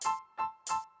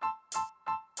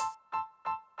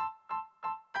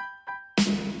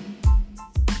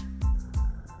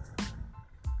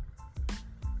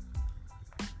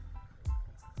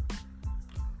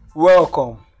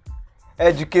Welcome.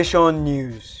 Education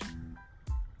news.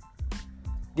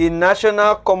 The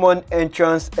National Common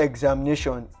Entrance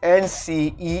Examination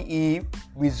 (NCEE)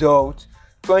 result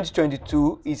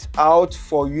 2022 is out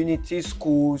for Unity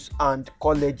schools and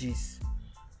colleges.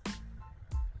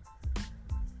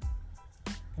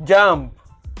 JAMB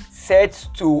set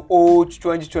to hold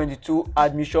 2022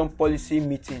 admission policy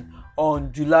meeting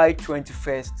on July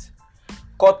 21st.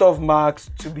 Cut-off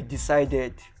marks to be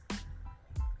decided.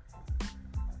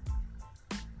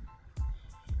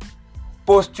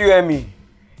 Post-UME.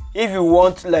 If you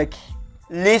want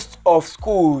list of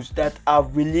schools that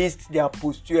have released their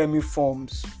post-UME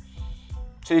forms,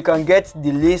 so you can get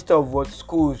the list of what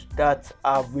schools that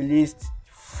have released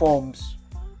forms.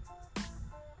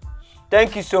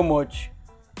 Thank you so much.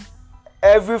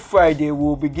 Every Friday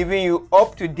we'll be giving you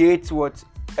up-to-date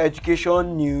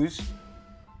education news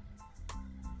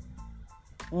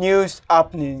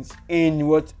happenings in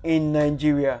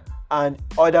Nigeria and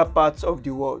other parts of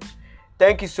the world.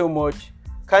 Thank you so much.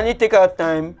 Can you take our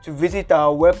time to visit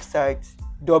our website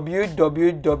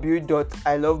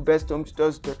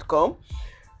www.ilovebesthometutors.com?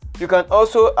 You can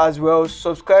also as well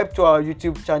subscribe to our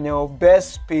YouTube channel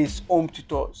Best Space Home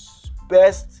Tutors.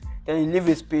 Best, then you leave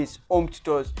a space, Home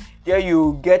Tutors. There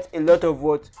you get a lot of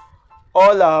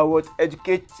all our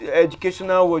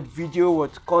educational video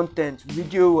content,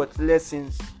 video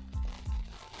lessons.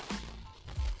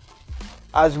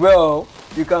 As well,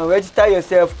 you can register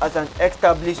yourself as an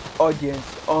established audience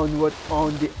on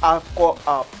the Anchor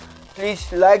app. Please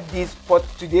like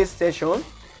today's session,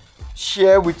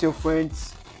 share with your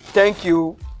friends. Thank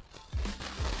you.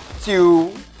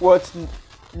 Till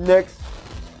next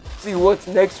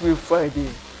week Friday.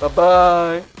 Bye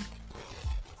bye.